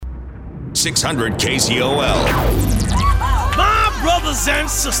600 KCOL. My brothers and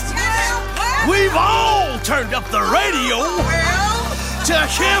sisters, we've all turned up the radio to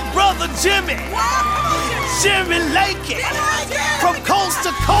hear Brother Jimmy Lakey, from coast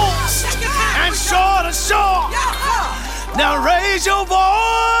to coast and shore to shore. Now raise your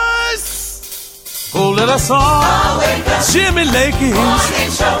voice. Oh, let us all, Jimmy Lakey,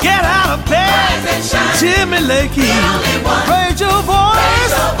 get out of bed. Jimmy Lakey, raise your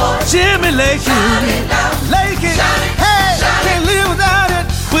voice. Jimmy Lakey, Lakey, hey, can't live without it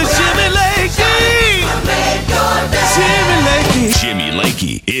with Jimmy Lakey. Jimmy Lakey. Jimmy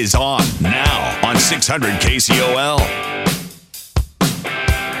Lakey is on now on 600 KCOL.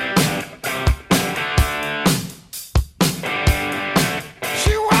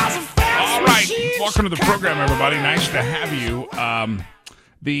 Welcome to the program, everybody. Nice to have you.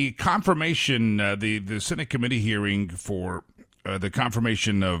 The confirmation, the Senate committee hearing for the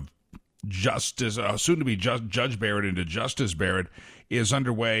confirmation of Justice, soon-to-be Judge Barrett into Justice Barrett is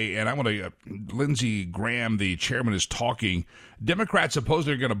underway, and I want to, Lindsey Graham, the chairman, is talking. Democrats suppose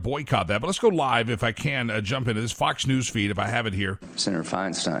they're going to boycott that, but let's go live, if I can, jump into this Fox News feed, if I have it here. Senator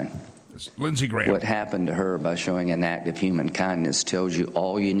Feinstein. Lindsey Graham. What happened to her by showing an act of human kindness tells you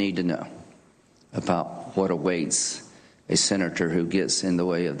all you need to know about what awaits a senator who gets in the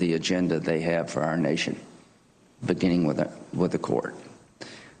way of the agenda they have for our nation, beginning with the court.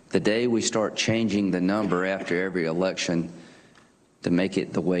 The day we start changing the number after every election to make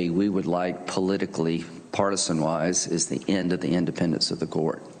it the way we would like politically, partisan-wise, is the end of the independence of the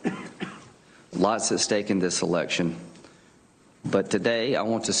court. Lots at stake in this election, but today I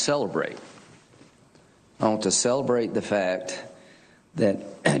want to celebrate. I want to celebrate the fact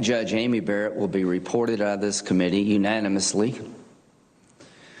that Judge Amy Barrett will be reported out of this committee unanimously,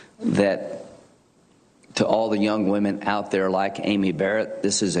 that to all the young women out there like Amy Barrett,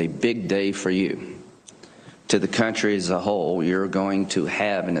 this is a big day for you. To the country as a whole, you're going to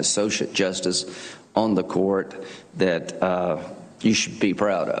have an associate justice on the court that you should be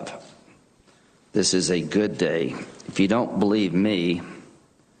proud of. This is a good day. If you don't believe me,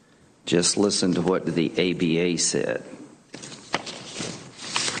 just listen to what the ABA said.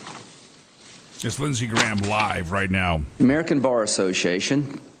 It's Lindsey Graham live right now. The American Bar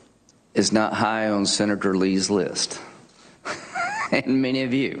Association is not high on Senator Lee's list. And many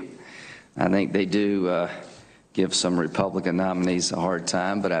of you, I think they do give some Republican nominees a hard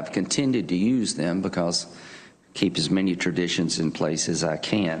time, but I've continued to use them because I keep as many traditions in place as I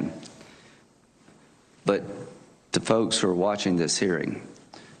can. But to folks who are watching this hearing,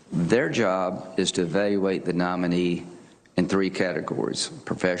 their job is to evaluate the nominee in three categories: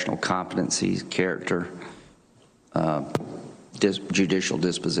 professional competencies, character, judicial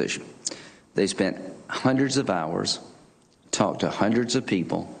disposition. They spent hundreds of hours, talked to hundreds of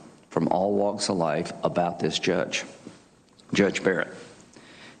people from all walks of life about this Judge Barrett.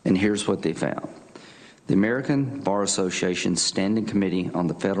 And here's what they found. The American Bar Association Standing Committee on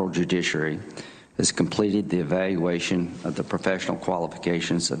the Federal Judiciary has completed the evaluation of the professional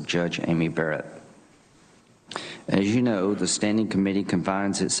qualifications of Judge Amy Barrett. As you know, the Standing Committee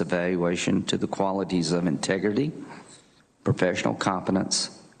confines its evaluation to the qualities of integrity, professional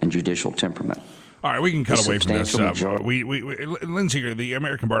competence, and judicial temperament. All right, we can cut away from this. Lindsey, the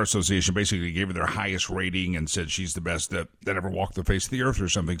American Bar Association basically gave her their highest rating and said she's the best that ever walked the face of the earth or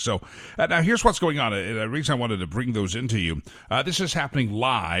something. So now here's what's going on. The reason I wanted to bring those into you, this is happening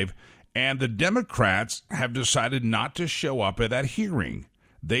live, and the Democrats have decided not to show up at that hearing.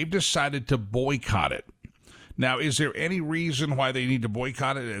 They've decided to boycott it. Now, is there any reason why they need to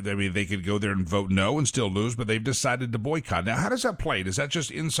boycott it? I mean, they could go there and vote no and still lose, but they've decided to boycott. Now, how does that play? Is that just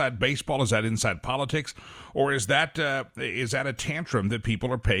inside baseball? Is that inside politics? Or is that a tantrum that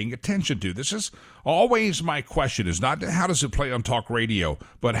people are paying attention to? This is always my question, is not how does it play on talk radio,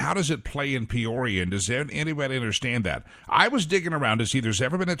 but how does it play in Peoria? And does anybody understand that? I was digging around to see if there's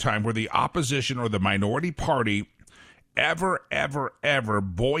ever been a time where the opposition or the minority party ever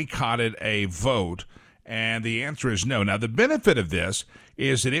boycotted a vote. And the answer is no. Now, the benefit of this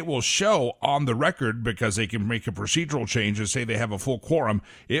is that it will show on the record, because they can make a procedural change and say they have a full quorum.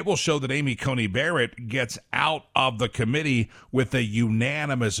 It will show that Amy Coney Barrett gets out of the committee with a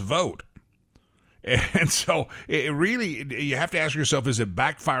unanimous vote. And so it really, you have to ask yourself, is it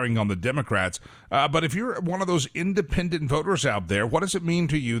backfiring on the Democrats? But if you're one of those independent voters out there, what does it mean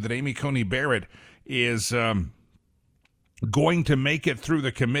to you that Amy Coney Barrett is going to make it through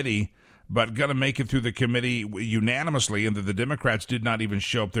the committee, but going to make it through the committee unanimously, and that the Democrats did not even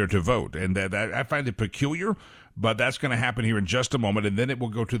show up there to vote? And that I find it peculiar, but that's going to happen here in just a moment, and then it will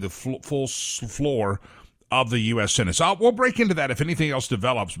go to the full floor of the U.S. Senate. So we'll break into that if anything else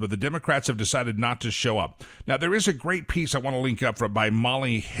develops, but the Democrats have decided not to show up. Now, there is a great piece I want to link up by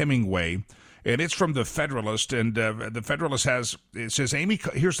Molly Hemingway, and it's from The Federalist, and The Federalist it says,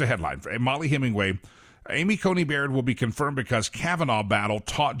 here's the headline, Molly Hemingway, Amy Coney Barret will be confirmed because Kavanaugh battle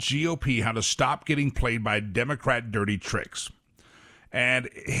taught GOP how to stop getting played by Democrat dirty tricks. And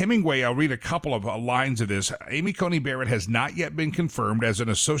Hemingway, I'll read a couple of lines of this. Amy Coney Barrett has not yet been confirmed as an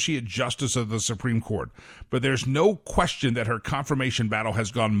Associate Justice of the Supreme Court, but there's no question that her confirmation battle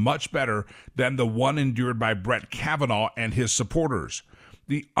has gone much better than the one endured by Brett Kavanaugh and his supporters.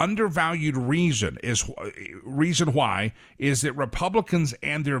 The undervalued reason why is that Republicans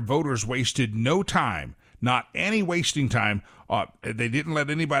and their voters wasted no time, not any wasting time. They didn't let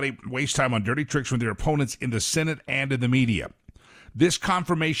anybody waste time on dirty tricks from their opponents in the Senate and in the media. This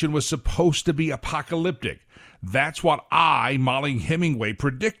confirmation was supposed to be apocalyptic. That's what Molly Hemingway,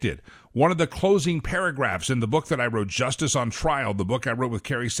 predicted. One of the closing paragraphs in the book that I wrote, Justice on Trial, the book I wrote with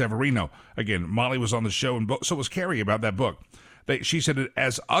Carrie Severino. Again, Molly was on the show, and so was Carrie about that book. She said,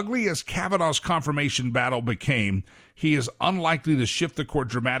 as ugly as Kavanaugh's confirmation battle became, he is unlikely to shift the court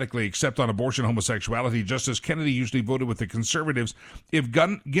dramatically except on abortion and homosexuality, just as Kennedy usually voted with the conservatives. If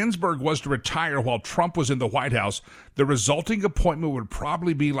Ginsburg was to retire while Trump was in the White House, the resulting appointment would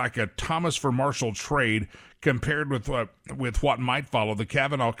probably be like a Thomas for Marshall trade compared with what might follow. The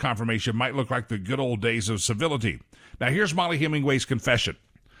Kavanaugh confirmation might look like the good old days of civility. Now, here's Molly Hemingway's confession.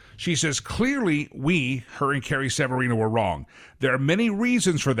 She says, clearly her and Carrie Severino were wrong. There are many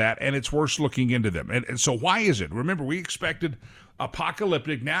reasons for that, and it's worth looking into them. And so why is it? Remember, we expected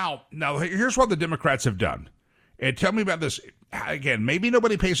apocalyptic. Now, here's what the Democrats have done. And tell me about this. Again, maybe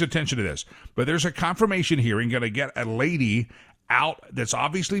nobody pays attention to this, but there's a confirmation hearing going to get a lady out that's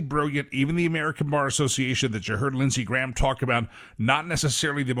obviously brilliant. Even the American Bar Association that you heard Lindsey Graham talk about, not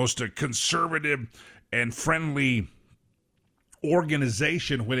necessarily the most conservative and friendly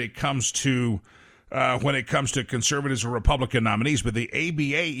organization when it comes to conservatives or Republican nominees, but the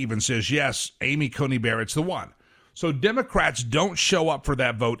ABA even says, yes, Amy Coney Barrett's the one. So Democrats don't show up for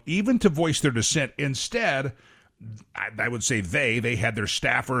that vote, even to voice their dissent. Instead, I would say they had their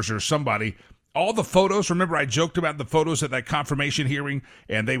staffers or somebody. All the photos, remember I joked about the photos at that confirmation hearing,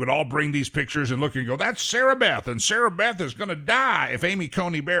 and they would all bring these pictures and look and go, that's Sarah Beth, and Sarah Beth is going to die if Amy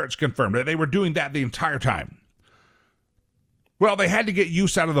Coney Barrett's confirmed. They were doing that the entire time. Well, they had to get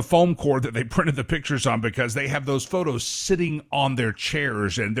use out of the foam core that they printed the pictures on because they have those photos sitting on their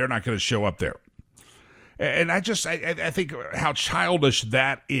chairs and they're not going to show up there. And I think how childish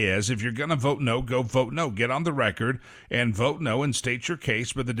that is. If you're going to vote no, go vote no. Get on the record and vote no and state your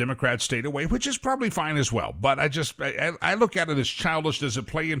case, but the Democrats stayed away, which is probably fine as well. But I look at it as childish. Does it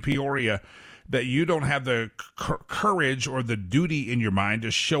play in Peoria that you don't have the courage or the duty in your mind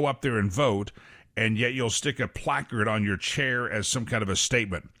to show up there and vote, and yet you'll stick a placard on your chair as some kind of a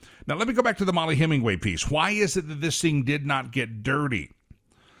statement? Now, let me go back to the Molly Hemingway piece. Why is it that this thing did not get dirty?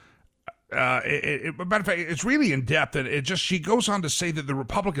 Matter of fact, it's really in depth, and she goes on to say that the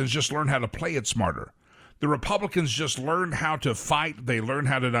Republicans just learned how to play it smarter. The Republicans just learned how to fight. They learned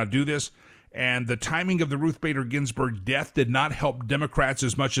how to not do this. And the timing of the Ruth Bader Ginsburg death did not help Democrats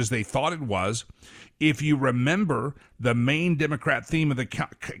as much as they thought it was. If you remember, the main Democrat theme of the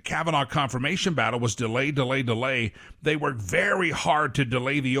Kavanaugh confirmation battle was delay, delay, delay. They worked very hard to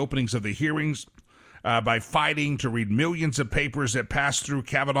delay the openings of the hearings by fighting to read millions of papers that passed through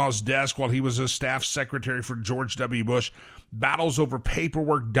Kavanaugh's desk while he was a staff secretary for George W. Bush. Battles over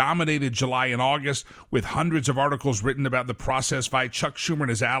paperwork dominated July and August, with hundreds of articles written about the process fight. Chuck Schumer and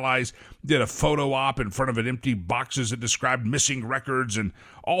his allies did a photo op in front of an empty boxes that described missing records and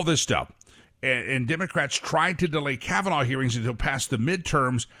all this stuff. And Democrats tried to delay Kavanaugh hearings until past the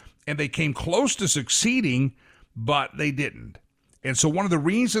midterms, and they came close to succeeding, but they didn't. And so one of the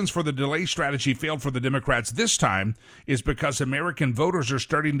reasons for the delay strategy failed for the Democrats this time is because American voters are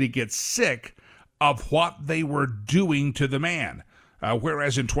starting to get sick of what they were doing to the man.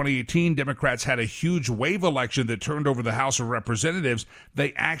 Whereas in 2018, Democrats had a huge wave election that turned over the House of Representatives,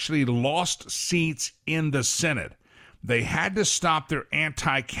 they actually lost seats in the Senate. They had to stop their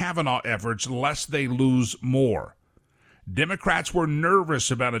anti-Kavanaugh efforts lest they lose more. Democrats were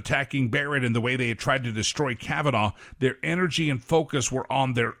nervous about attacking Barrett in the way they had tried to destroy Kavanaugh. Their energy and focus were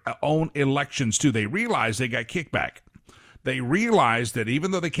on their own elections, too. They realized they got kickback. They realized that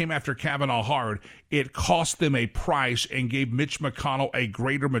even though they came after Kavanaugh hard, it cost them a price and gave Mitch McConnell a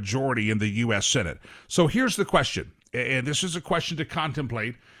greater majority in the U.S. Senate. So here's the question, and this is a question to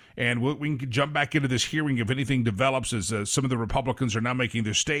contemplate, and we can jump back into this hearing if anything develops, as some of the Republicans are now making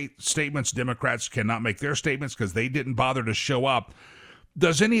their statements. Democrats cannot make their statements because they didn't bother to show up.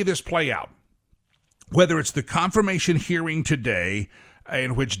 Does any of this play out? whether it's the confirmation hearing today,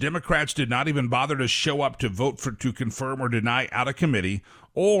 in which Democrats did not even bother to show up to vote to confirm or deny out of committee,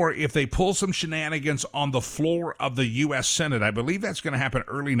 or if they pull some shenanigans on the floor of the U.S. Senate. I believe that's going to happen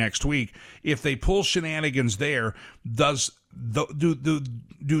early next week. If they pull shenanigans there, do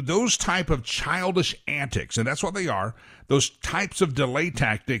those type of childish antics, and that's what they are, those types of delay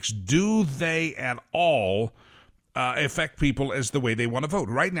tactics, do they at all affect people as the way they want to vote?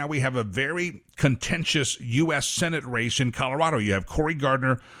 Right now, we have a very contentious U.S. Senate race in Colorado. You have Cory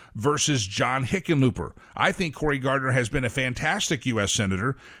Gardner versus John Hickenlooper. I think Cory Gardner has been a fantastic U.S.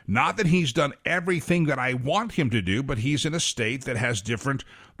 Senator. Not that he's done everything that I want him to do, but he's in a state that has different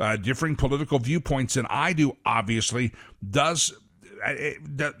political viewpoints than I do, obviously. Does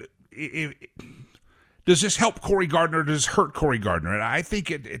this help Cory Gardner? Does this hurt Cory Gardner? And I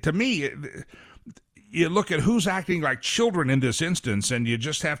think, you look at who's acting like children in this instance, and you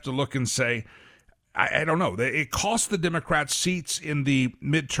just have to look and say, I don't know. It cost the Democrats seats in the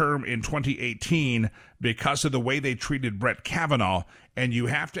midterm in 2018 because of the way they treated Brett Kavanaugh. And you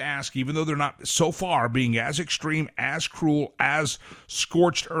have to ask, even though they're not so far being as extreme, as cruel, as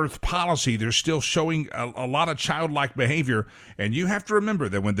scorched earth policy, they're still showing a lot of childlike behavior. And you have to remember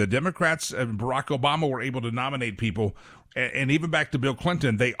that when the Democrats and Barack Obama were able to nominate people, and even back to Bill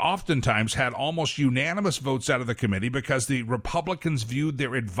Clinton, they oftentimes had almost unanimous votes out of the committee because the Republicans viewed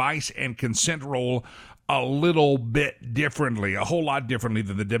their advice and consent role a little bit differently, a whole lot differently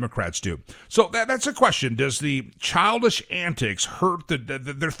than the Democrats do. So that's a question. Does the childish antics hurt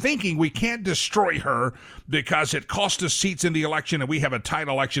they're thinking we can't destroy her because it cost us seats in the election and we have a tight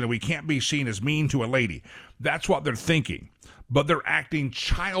election and we can't be seen as mean to a lady. That's what they're thinking. But they're acting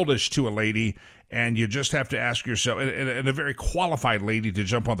childish to a lady, and you just have to ask yourself, and a very qualified lady to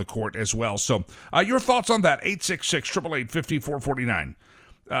jump on the court as well. So your thoughts on that, 866-888-5449.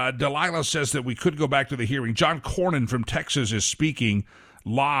 Delilah says that we could go back to the hearing. John Cornyn from Texas is speaking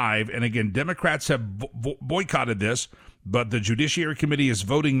live, and again, Democrats have boycotted this, but the Judiciary Committee is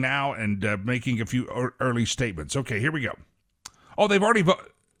voting now and making a few early statements. Okay, here we go. Oh, they've already voted.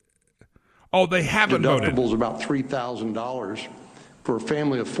 Oh, they haven't voted. Deductible is about $3,000. For a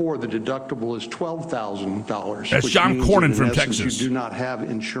family of four, the deductible is $12,000. That's John Cornyn from Texas. You do not have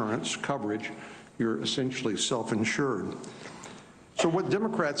insurance coverage. You're essentially self-insured. So what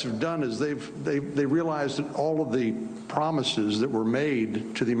Democrats have done is they realized that all of the promises that were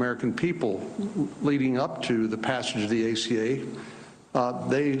made to the American people leading up to the passage of the ACA,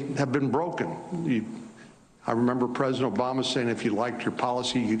 they have been broken. I remember President Obama saying if you liked your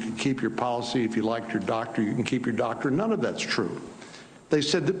policy, you could keep your policy. If you liked your doctor, you can keep your doctor. None of that's true. They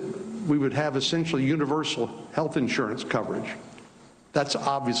said that we would have essentially universal health insurance coverage. That's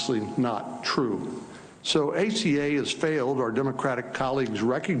obviously not true. So ACA has failed. Our Democratic colleagues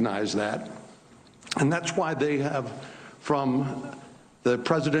recognize that. And that's why they have, from the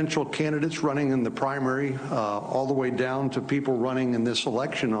presidential candidates running in the primary all the way down to people running in this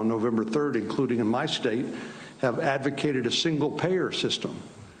election on November 3rd, including in my state, have advocated a single-payer system,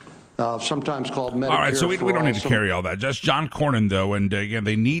 sometimes called Medicare. All right, so we don't need to carry all that. Just John Cornyn, though, and again,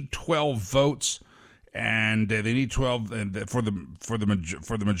 they need 12 votes, and they need 12 for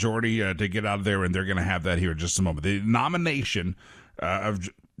the majority to get out of there, and they're going to have that here in just a moment. The nomination of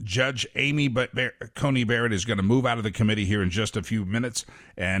Judge Amy Coney Barret is going to move out of the committee here in just a few minutes,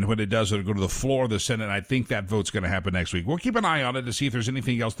 and when it does, it'll go to the floor of the Senate. I think that vote's going to happen next week. We'll keep an eye on it to see if there's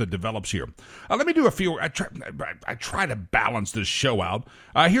anything else that develops here. Let me do a feel. I try to balance this show out.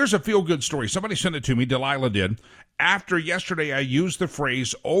 Here's a feel-good story. Somebody sent it to me. Delilah did. After yesterday, I used the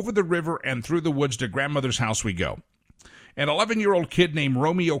phrase, over the river and through the woods to grandmother's house we go. An 11-year-old kid named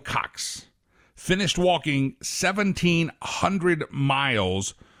Romeo Cox finished walking 1,700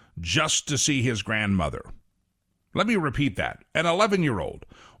 miles just to see his grandmother. Let me repeat that. An 11-year-old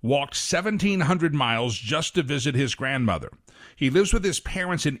walked 1,700 miles just to visit his grandmother. He lives with his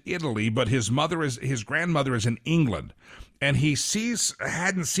parents in Italy, but his grandmother is in England, and he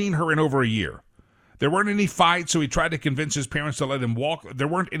hadn't seen her in over a year. There weren't any fights, so he tried to convince his parents to let him walk. There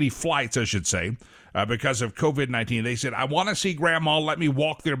weren't any flights, I should say, because of COVID-19. They said, I want to see Grandma. Let me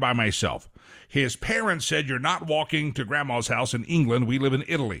walk there by myself. His parents said, you're not walking to Grandma's house in England. We live in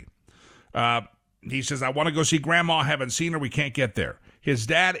Italy. He says, I want to go see Grandma. I haven't seen her. We can't get there. His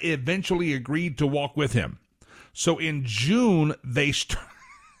dad eventually agreed to walk with him. So in June, in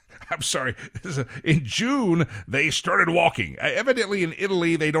June, they started walking. Evidently, in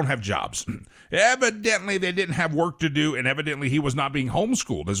Italy, they don't have jobs. Evidently, they didn't have work to do, and evidently, he was not being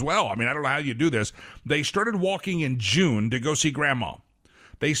homeschooled as well. I mean, I don't know how you do this. They started walking in June to go see Grandma.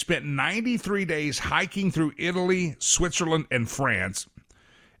 They spent 93 days hiking through Italy, Switzerland, and France.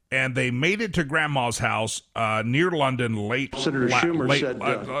 and they made it to Grandma's house near London late. Senator Schumer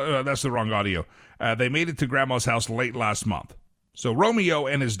said... that's the wrong audio. They made it to Grandma's house late last month. So Romeo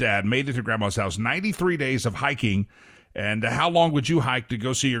and his dad made it to Grandma's house, 93 days of hiking. And how long would you hike to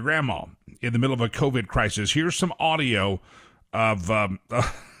go see your grandma in the middle of a COVID crisis? Here's some audio of,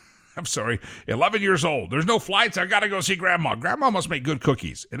 11 years old. There's no flights. I got to go see Grandma. Grandma must make good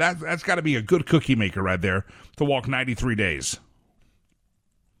cookies. And that's got to be a good cookie maker right there to walk 93 days.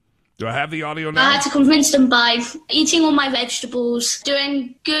 Do I have the audio now? I had to convince them by eating all my vegetables,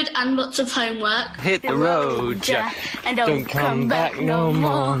 doing good and lots of homework. Hit the road, Jack, and don't come back no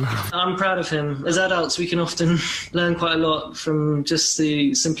more. I'm proud of him. As adults, we can often learn quite a lot from just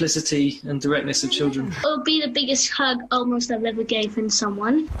the simplicity and directness of children. It'll be the biggest hug almost I've ever given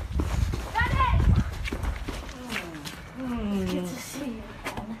someone. Good to see you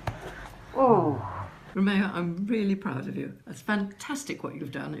again. Oh. Romeo, I'm really proud of you. That's fantastic what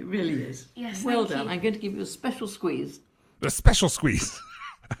you've done. It really is. Yes, well thank done. you. I'm going to give you a special squeeze. A special squeeze.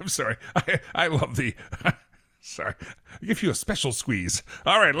 I'm sorry. I love the... Sorry. I'll give you a special squeeze.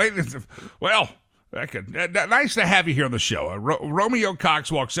 All right, ladies. Well, nice to have you here on the show. Romeo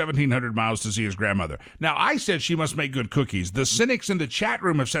Cox walked 1,700 miles to see his grandmother. Now, I said she must make good cookies. The cynics in the chat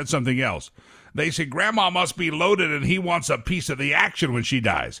room have said something else. They say Grandma must be loaded and he wants a piece of the action when she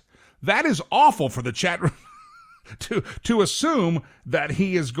dies. That is awful for the chat room to assume that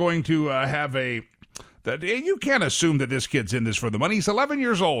he is going to have a... That you can't assume that this kid's in this for the money. He's 11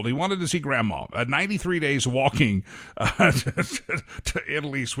 years old. He wanted to see Grandma. 93 days walking to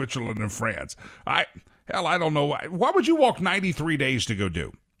Italy, Switzerland, and France. I don't know. What would you walk 93 days to go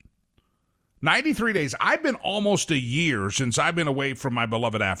do? 93 days. I've been almost a year since I've been away from my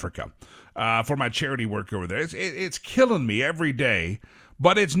beloved Africa for my charity work over there. It's killing me every day.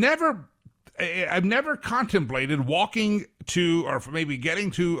 But I've never contemplated walking to, or maybe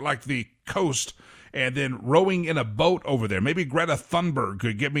getting to like the coast and then rowing in a boat over there. Maybe Greta Thunberg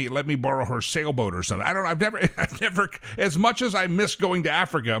could let me borrow her sailboat or something. I don't know. I've never, as much as I miss going to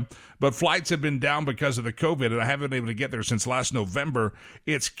Africa, but flights have been down because of the COVID and I haven't been able to get there since last November.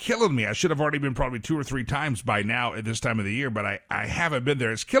 It's killing me. I should have already been probably 2 or 3 times by now at this time of the year, but I haven't been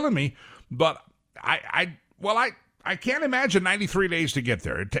there. It's killing me. But I can't imagine 93 days to get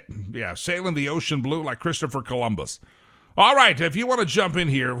there. Sailing the ocean blue like Christopher Columbus. All right, if you want to jump in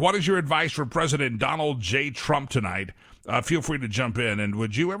here, what is your advice for President Donald J. Trump tonight? Feel free to jump in. And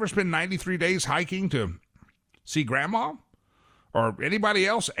would you ever spend 93 days hiking to see Grandma? Or anybody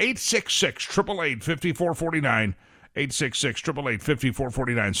else? 866-888-5449.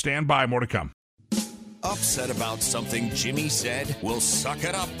 866-888-5449. Stand by, more to come. Upset about something Jimmy said? Well, suck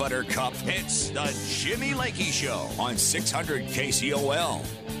it up, Buttercup. It's the Jimmy Lakey Show on 600 KCOL.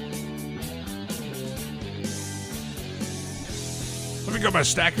 Let me go my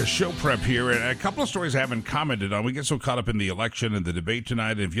stack of show prep here. And a couple of stories I haven't commented on. We get so caught up in the election and the debate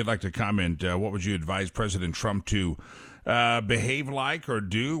tonight. If you'd like to comment, what would you advise President Trump to behave like or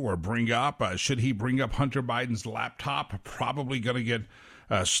do or bring up? Should he bring up Hunter Biden's laptop? Probably going to get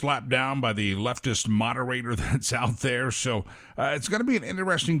slapped down by the leftist moderator that's out there. So it's going to be an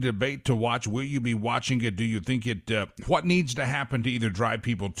interesting debate to watch. Will you be watching it? Do you think what needs to happen to either drive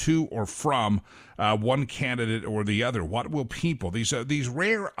people to or from one candidate or the other? What will people, these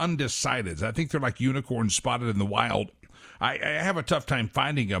rare undecideds, I think they're like unicorns spotted in the wild. I have a tough time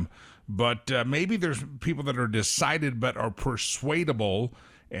finding them, but maybe there's people that are decided but are persuadable,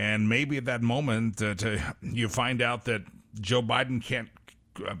 and maybe at that moment you find out that Joe Biden can't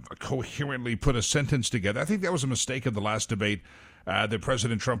coherently put a sentence together. I think that was a mistake of the last debate, that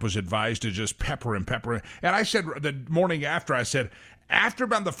President Trump was advised to just pepper him. And I said the morning after, after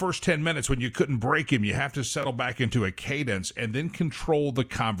about the first 10 minutes when you couldn't break him, you have to settle back into a cadence and then control the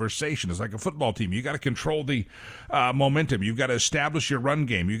conversation. It's like a football team. You got to control the momentum. You've got to establish your run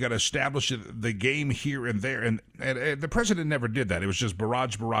game. You've got to establish the game here and there. And the president never did that. It was just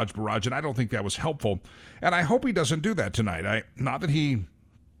barrage. And I don't think that was helpful. And I hope he doesn't do that tonight. Not that he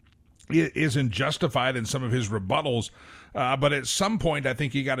isn't justified in some of his rebuttals, but at some point I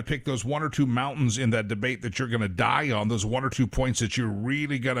think you got to pick those 1 or 2 mountains in that debate that you're going to die on, those 1 or 2 points that you're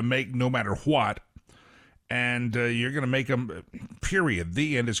really going to make no matter what, and you're going to make them, period.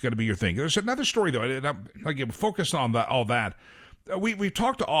 The end is going to be your thing. There's another story, though, and I'm focused on all that. We've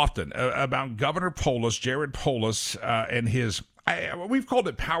talked often about Governor Polis, Jared Polis, and his, we've called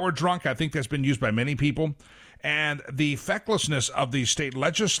it power drunk. I think that's been used by many people. And the fecklessness of the state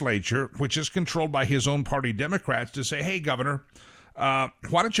legislature, which is controlled by his own party Democrats, to say, hey, Governor, why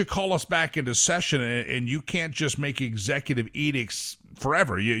don't you call us back into session, and you can't just make executive edicts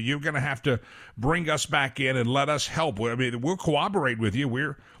forever. You're going to have to bring us back in and let us help. I mean, we'll cooperate with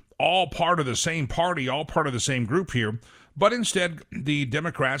you. all part of the same party, all part of the same group here. But instead, the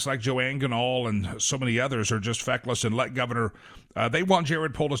Democrats like Joanne Ganal and so many others are just feckless and let Governor. They want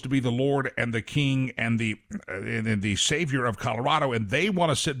Jared Polis to be the Lord and the King and the Savior of Colorado, and they want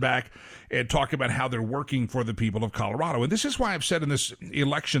to sit back and talk about how they're working for the people of Colorado. And this is why I've said in this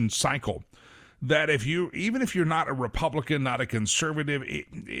election cycle that even if you're not a Republican, not a conservative,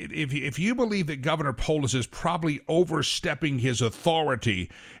 if you believe that Governor Polis is probably overstepping his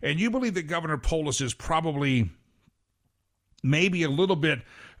authority, and you believe that Governor Polis is probably maybe a little bit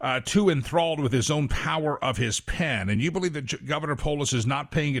too enthralled with his own power of his pen, and you believe that Governor Polis is not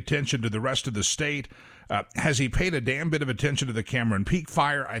paying attention to the rest of the state, has he paid a damn bit of attention to the Cameron Peak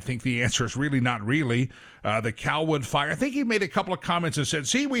fire? I think the answer is really not really. The Calwood fire, I think he made a couple of comments and said,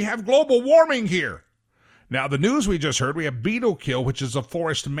 see, we have global warming here. Now, the news we just heard, we have beetle kill, which is a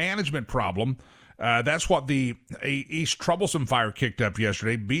forest management problem. That's what the East Troublesome fire kicked up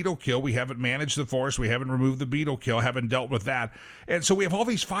yesterday. Beetle kill. We haven't managed the forest. We haven't removed the beetle kill, haven't dealt with that. And so we have all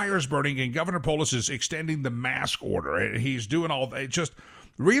these fires burning, and Governor Polis is extending the mask order. He's doing all that. It's just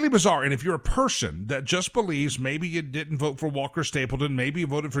really bizarre. And if you're a person that just believes maybe you didn't vote for Walker Stapleton, maybe you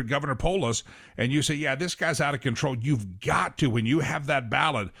voted for Governor Polis, and you say, yeah, this guy's out of control, you've got to, when you have that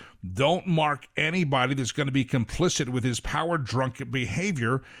ballot, don't mark anybody that's going to be complicit with his power-drunk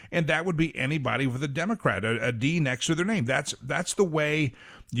behavior, and that would be anybody with a Democrat, a D next to their name. That's the way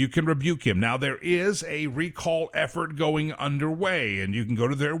you can rebuke him. Now, there is a recall effort going underway, and you can go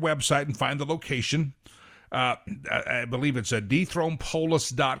to their website and find the location. I believe it's at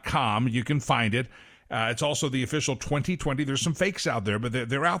dethronepolis.com. You can find it. It's also the official 2020. There's some fakes out there, but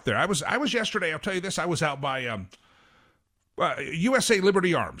they're out there. I was yesterday, I'll tell you this, I was out by USA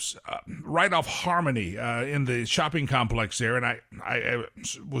Liberty Arms, right off Harmony, in the shopping complex there, and I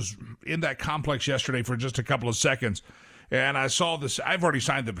was in that complex yesterday for just a couple of seconds, and I saw this. I've already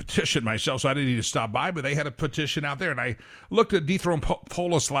signed the petition myself, so I didn't need to stop by, but they had a petition out there, and I looked at Dethrone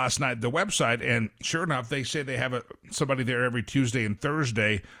Polis last night, the website, and sure enough, they say they have somebody there every Tuesday and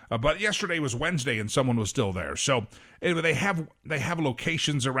Thursday, but yesterday was Wednesday, and someone was still there. So anyway, they have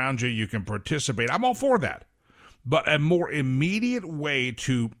locations around you. You can participate. I'm all for that. But a more immediate way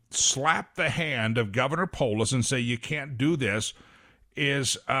to slap the hand of Governor Polis and say you can't do this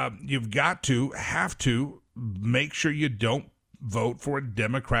is you've have to make sure you don't vote for a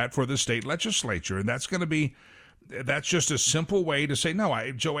Democrat for the state legislature. And that's just a simple way to say,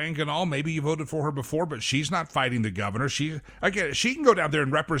 no, Joanne Ganal, maybe you voted for her before, but she's not fighting the governor. She can go down there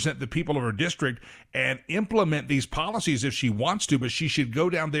and represent the people of her district and implement these policies if she wants to, but she should go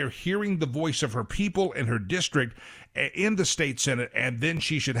down there hearing the voice of her people and her district in the state Senate, and then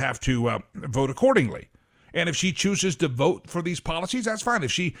she should have to vote accordingly. And if she chooses to vote for these policies, that's fine.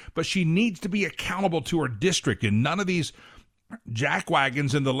 But she needs to be accountable to her district, and none of these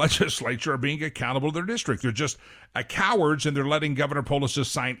jackwagons in the legislature are being accountable to their district. They're just cowards, and they're letting Governor Polis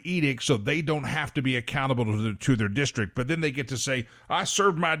just sign edicts so they don't have to be accountable to their district. But then they get to say, I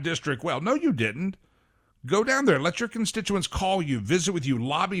served my district well. No, you didn't. Go down there. Let your constituents call you, visit with you,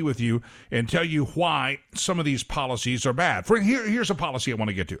 lobby with you, and tell you why some of these policies are bad. Here's a policy I want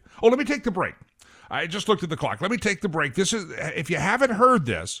to get to. Oh, let me take the break. I just looked at the clock. Let me take the break. If you haven't heard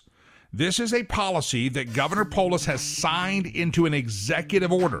this is a policy that Governor Polis has signed into an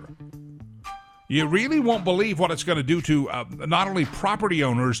executive order. You really won't believe what it's going to do to not only property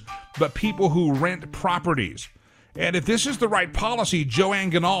owners, but people who rent properties. And if this is the right policy,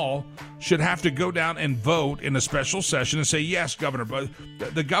 Joanne Ganal should have to go down and vote in a special session and say, yes, Governor, but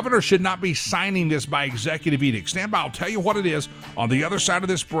the governor should not be signing this by executive edict. Stand by. I'll tell you what it is. On the other side of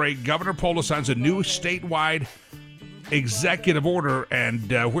this break, Governor Polis signs a new statewide executive order, and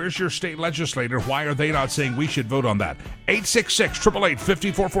where's your state legislator? Why are they not saying we should vote on that?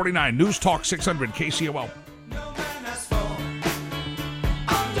 866-888-5449, News Talk 600 KCOL.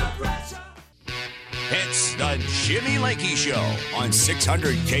 It's the Jimmy Lakey Show on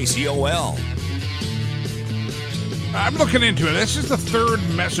 600 KCOL. I'm looking into it. This is the third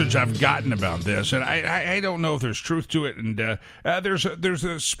message I've gotten about this, and I don't know if there's truth to it. And there's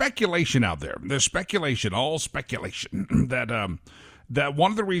a speculation out there. There's speculation, all speculation, that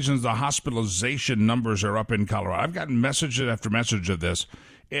one of the reasons the hospitalization numbers are up in Colorado. I've gotten message after message of this,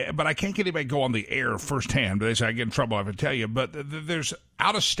 but I can't get anybody to go on the air firsthand. They say I get in trouble if I tell you. But there's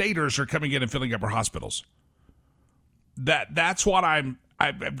out-of-staters are coming in and filling up our hospitals. That's what I've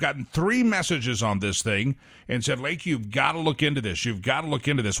gotten 3 messages on this thing and said, Lake, you've got to look into this. You've got to look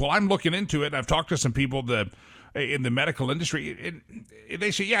into this. Well, I'm looking into it. I've talked to some people in the medical industry.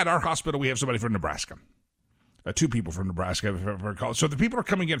 They say, yeah, at our hospital, we have somebody from Nebraska. 2 people from Nebraska. So the people are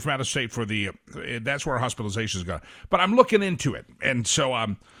coming in from out of state for that's where our hospitalization is going. But I'm looking into it. And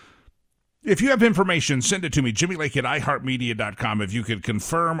so If you have information, send it to me, jimmylake@iheartmedia.com, if you could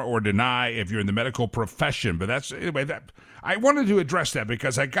confirm or deny if you're in the medical profession. But anyway, I wanted to address that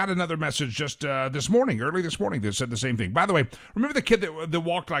because I got another message just early this morning, that said the same thing. By the way, remember the kid that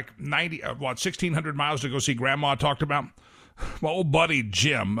walked like 1,600 miles to go see Grandma talked about? My old buddy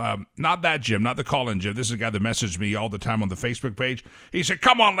Jim, not that Jim, not the call-in Jim. This is a guy that messaged me all the time on the Facebook page. He said,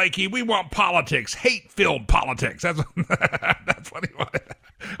 "Come on, Lakey, we want politics, hate-filled politics." That's what he wanted.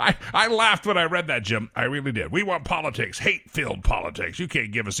 I laughed when I read that, Jim. I really did. We want politics, hate-filled politics. You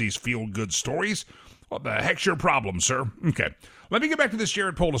can't give us these feel-good stories. What the heck's your problem, sir? Okay. Let me get back to this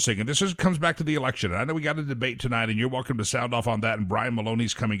Jared Polis thing, and this comes back to the election. I know we got a debate tonight, and you're welcome to sound off on that, and Brian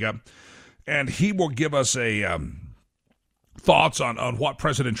Maloney's coming up, and he will give us a thoughts on what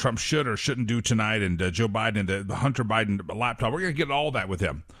President Trump should or shouldn't do tonight, and Joe Biden and the Hunter Biden laptop. We're going to get all that with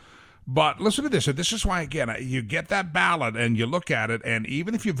him. But listen to this, and this is why, again, you get that ballot and you look at it, and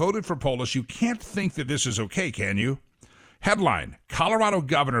even if you voted for Polis, you can't think that this is okay, can you? Headline, Colorado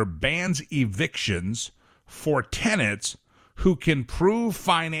governor bans evictions for tenants who can prove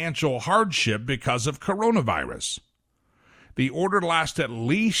financial hardship because of coronavirus. The order lasts at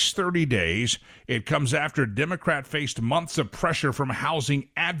least 30 days. It comes after a Democrat faced months of pressure from housing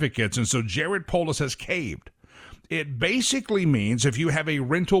advocates, and so Jared Polis has caved. It basically means if you have a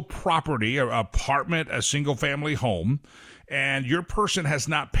rental property, an apartment, a single-family home, and your person has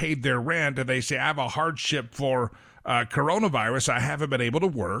not paid their rent, and they say, I have a hardship for coronavirus, I haven't been able to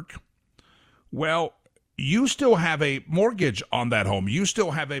work, well, you still have a mortgage on that home. You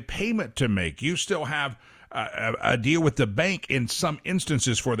still have a payment to make. You still have a deal with the bank in some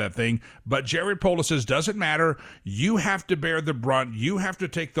instances for that thing. But Jared Polis says, doesn't matter. You have to bear the brunt. You have to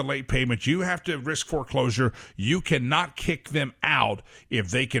take the late payment. You have to risk foreclosure. You cannot kick them out if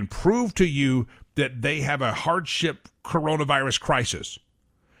they can prove to you that they have a hardship coronavirus crisis.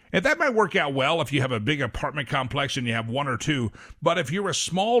 And that might work out well if you have a big apartment complex and you have one or two. But if you're a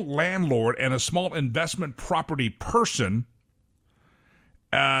small landlord and a small investment property person,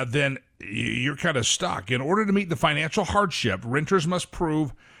 then you're kind of stuck. In order to meet the financial hardship, renters must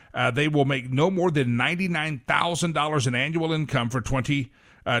prove they will make no more than $99,000 in annual income for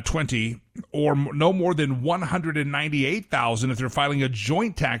 2020, or no more than $198,000 if they're filing a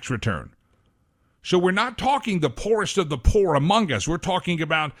joint tax return. So we're not talking the poorest of the poor among us. We're talking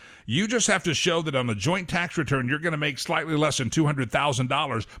about you just have to show that on a joint tax return you're going to make slightly less than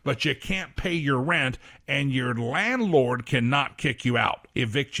 $200,000, but you can't pay your rent, and your landlord cannot kick you out,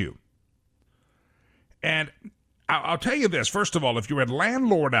 evict you. And I'll tell you this, first of all, if you're a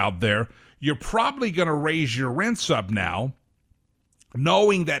landlord out there, you're probably going to raise your rents up now,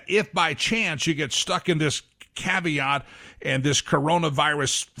 knowing that if by chance you get stuck in this caveat and this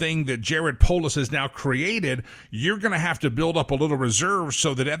coronavirus thing that Jared Polis has now created, you're going to have to build up a little reserve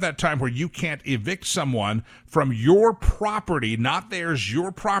so that at that time where you can't evict someone from your property, not theirs,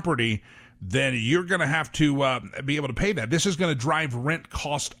 your property, then you're going to have to be able to pay that. This is going to drive rent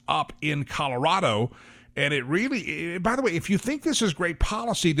cost up in Colorado. And it really, by the way, if you think this is great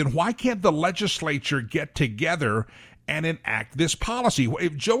policy, then why can't the legislature get together and enact this policy?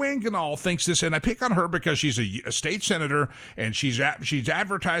 If Joanne Ganal thinks this, and I pick on her because she's a state senator and she's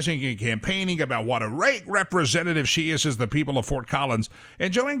advertising and campaigning about what a great representative she is as the people of Fort Collins,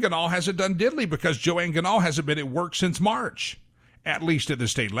 and Joanne Ganal hasn't done diddly because Joanne Ganal hasn't been at work since March, at least at the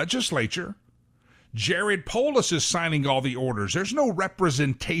state legislature. Jared Polis is signing all the orders. There's no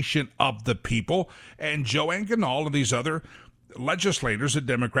representation of the people, and Joanne Ganal and these other legislators and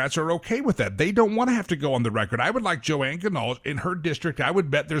Democrats are okay with that. They don't want to have to go on the record. I would like Joanne Ganal in her district. I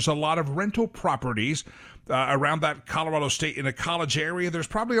would bet there's a lot of rental properties around that Colorado state in a college area. There's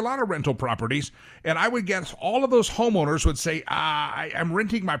probably a lot of rental properties, and I would guess all of those homeowners would say, I'm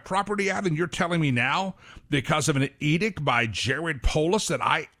renting my property out, and you're telling me now because of an edict by Jared Polis that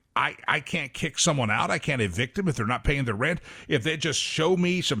I can't kick someone out. I can't evict them if they're not paying their rent. If they just show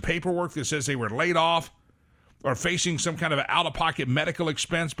me some paperwork that says they were laid off or facing some kind of out-of-pocket medical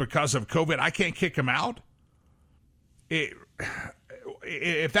expense because of COVID, I can't kick them out?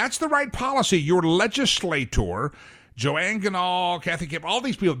 If that's the right policy, your legislator, Joanne Ganal, Kathy Kemp, all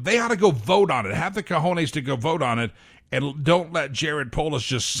these people, they ought to go vote on it. Have the cojones to go vote on it, and don't let Jared Polis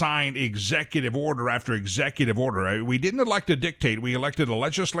just sign executive order after executive order. We didn't elect a dictator. We elected a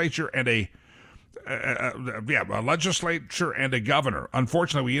legislature and a legislature and a governor.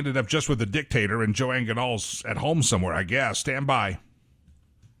 Unfortunately, we ended up just with a dictator, and Joanne Ganal's at home somewhere, I guess. Stand by.